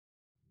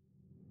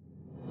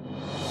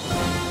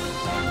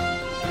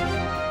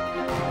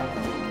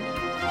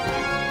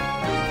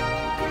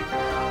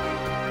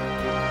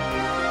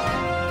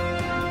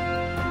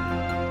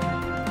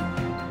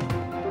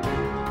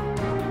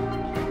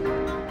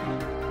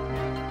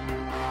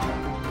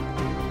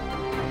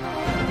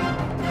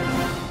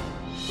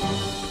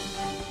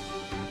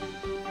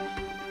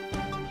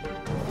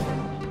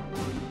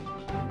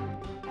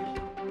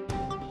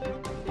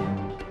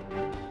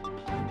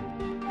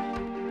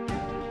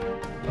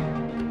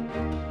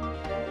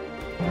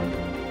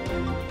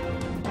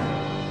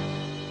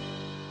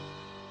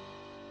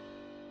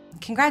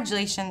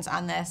congratulations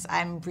on this.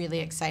 I'm really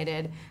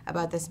excited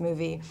about this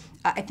movie.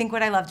 I think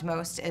what I loved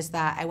most is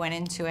that I went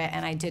into it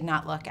and I did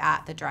not look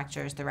at the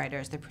directors, the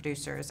writers, the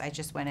producers. I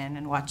just went in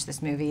and watched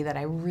this movie that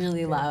I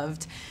really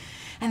loved,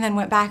 and then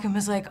went back and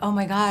was like, oh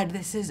my God,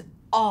 this is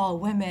all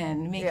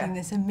women making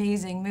this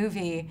amazing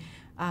movie.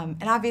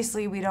 And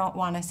obviously we don't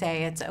want to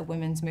say it's a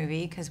women's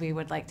movie because we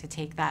would like to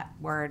take that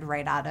word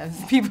right out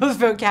of people's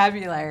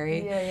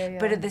vocabulary.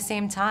 But at the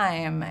same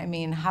time, I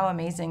mean, how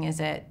amazing is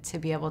it to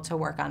be able to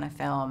work on a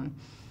film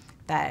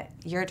that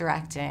you're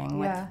directing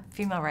with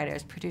female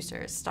writers,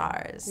 producers,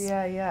 stars?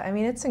 I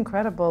mean, it's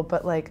incredible,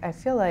 but like, I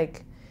feel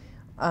like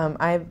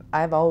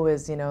I've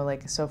always, you know,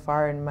 like so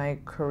far in my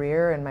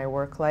career and my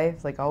work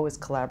life, like always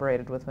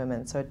collaborated with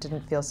women, so it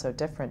didn't feel so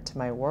different to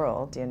my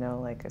world, you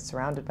know, like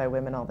surrounded by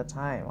women all the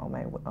time,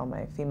 all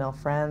my female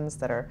friends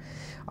that are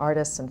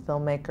artists and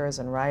filmmakers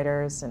and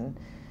writers, and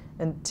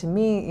to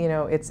me, you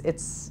know, it's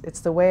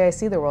the way I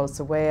see the world, it's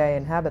the way I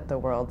inhabit the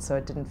world, so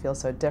it didn't feel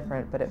so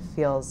different, but it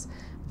feels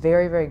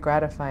very, very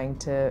gratifying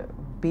to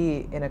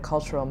be in a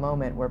cultural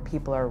moment where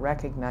people are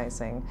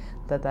recognizing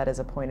that that is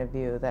a point of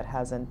view that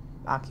hasn't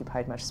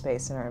occupied much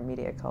space in our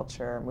media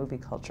culture or movie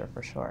culture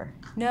for sure.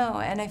 No,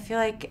 and I feel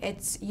like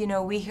it's, you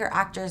know, we hear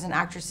actors and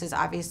actresses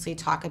obviously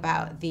talk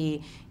about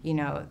the, you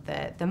know,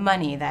 the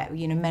money that,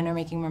 you know, men are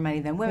making more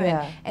money than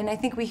women. And I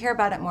think we hear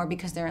about it more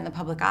because they're in the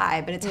public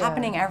eye, but it's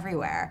happening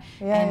everywhere.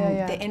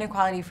 And the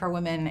inequality for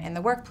women in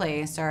the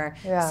workplace or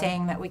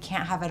saying that we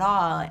can't have it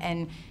all.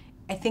 And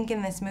I think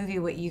in this movie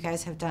what you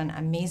guys have done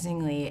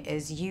amazingly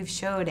is you've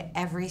showed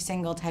every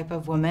single type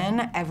of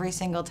woman, every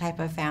single type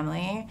of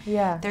family.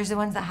 There's the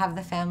ones that have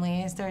the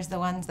families, there's the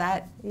ones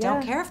that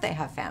don't care if they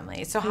have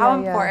families. So how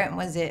important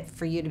was it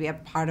for you to be a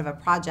part of a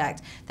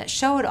project that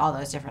showed all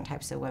those different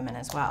types of women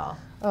as well?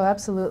 Oh,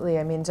 absolutely.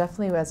 I mean,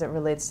 definitely as it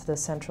relates to the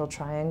central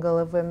triangle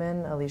of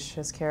women,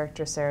 Alicia's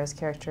character, Sarah's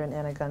character, and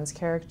Anna Gunn's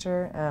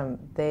character,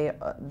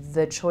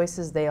 the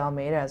choices they all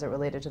made as it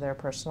related to their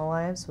personal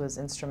lives was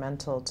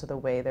instrumental to the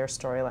way their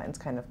storylines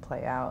kind of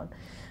play out.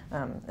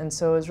 And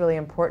so it was really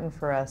important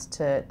for us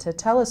to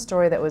tell a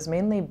story that was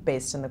mainly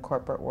based in the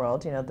corporate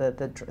world. You know,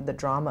 the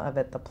drama of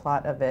it, the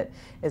plot of it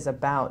is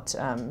about,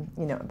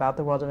 you know, about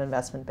the world of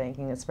investment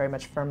banking. It's very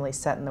much firmly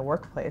set in the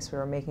workplace. We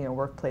were making a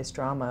workplace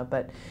drama,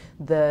 but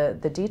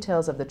the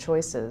details of the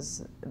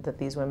choices that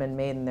these women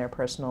made in their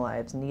personal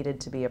lives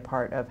needed to be a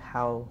part of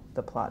how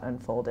the plot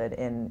unfolded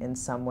in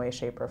some way,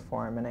 shape, or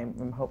form. And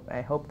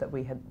I hope that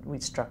we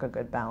struck a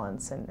good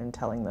balance in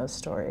telling those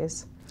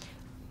stories.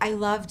 I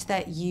loved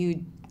that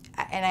you,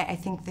 and I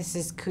think this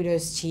is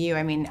kudos to you.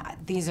 I mean,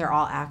 these are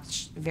all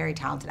very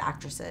talented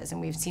actresses,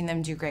 and we've seen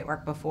them do great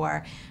work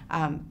before.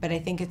 But I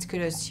think it's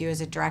kudos to you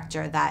as a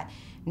director that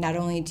not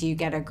only do you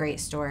get a great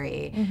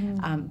story,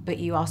 but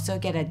you also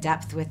get a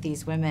depth with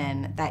these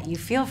women that you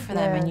feel for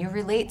them and you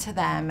relate to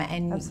them,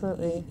 and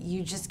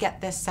you just get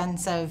this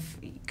sense of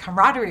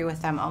camaraderie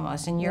with them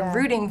almost, and you're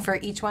rooting for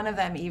each one of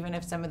them, even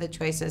if some of the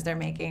choices they're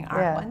making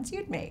aren't ones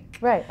you'd make.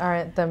 Right,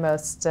 aren't the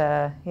most,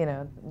 you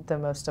know, the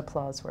most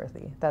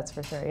applause-worthy. That's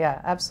for sure.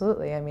 Yeah,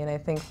 absolutely. I mean, I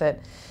think that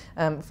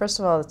first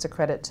of all, it's a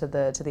credit to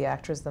the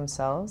actors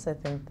themselves. I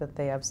think that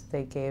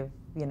they gave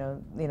you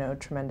know,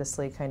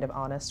 tremendously kind of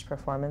honest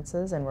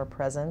performances and were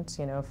present,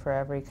 you know, for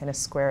every kind of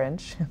square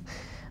inch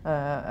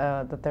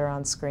that they're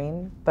on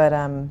screen.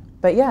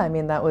 But yeah, I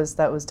mean, that was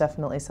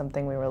definitely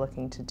something we were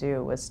looking to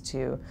do, was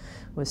to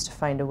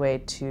find a way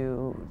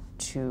to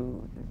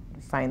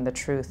find the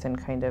truth and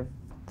kind of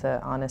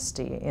the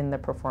honesty in the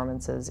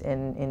performances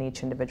in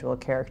each individual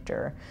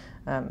character,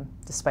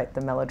 despite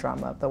the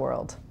melodrama of the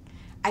world.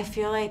 I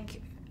feel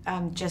like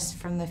just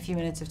from the few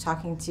minutes of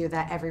talking to you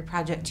that every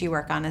project you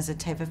work on is a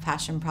type of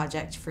passion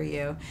project for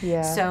you.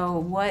 So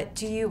what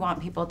do you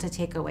want people to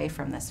take away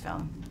from this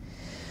film?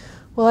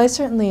 Well, I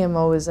certainly am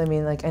always, I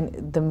mean, like,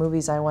 and the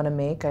movies I want to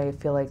make, I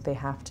feel like they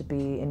have to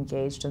be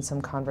engaged in some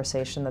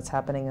conversation that's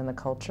happening in the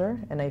culture,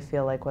 and I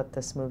feel like what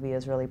this movie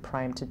is really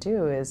primed to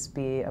do is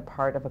be a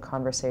part of a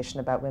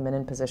conversation about women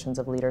in positions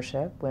of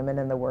leadership, women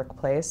in the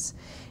workplace,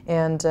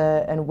 and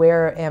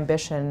where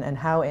ambition and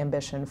how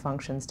ambition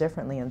functions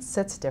differently and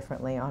sits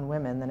differently on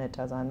women than it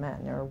does on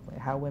men, or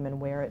how women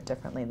wear it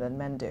differently than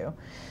men do.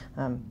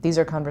 These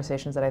are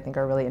conversations that I think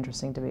are really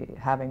interesting to be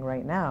having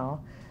right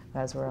now,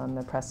 as we're on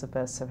the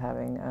precipice of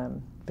having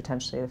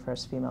potentially the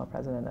first female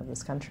president of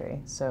this country.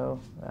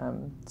 So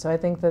I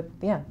think that,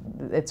 yeah,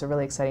 it's a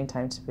really exciting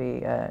time to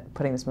be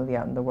putting this movie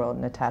out in the world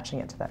and attaching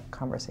it to that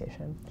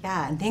conversation.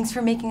 Yeah, and thanks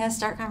for making us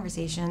start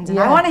conversations. And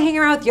I want to hang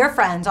around with your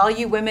friends, all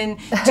you women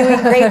doing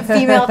great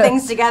female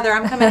things together.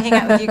 I'm coming to hang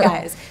out with you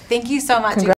guys. Thank you so much.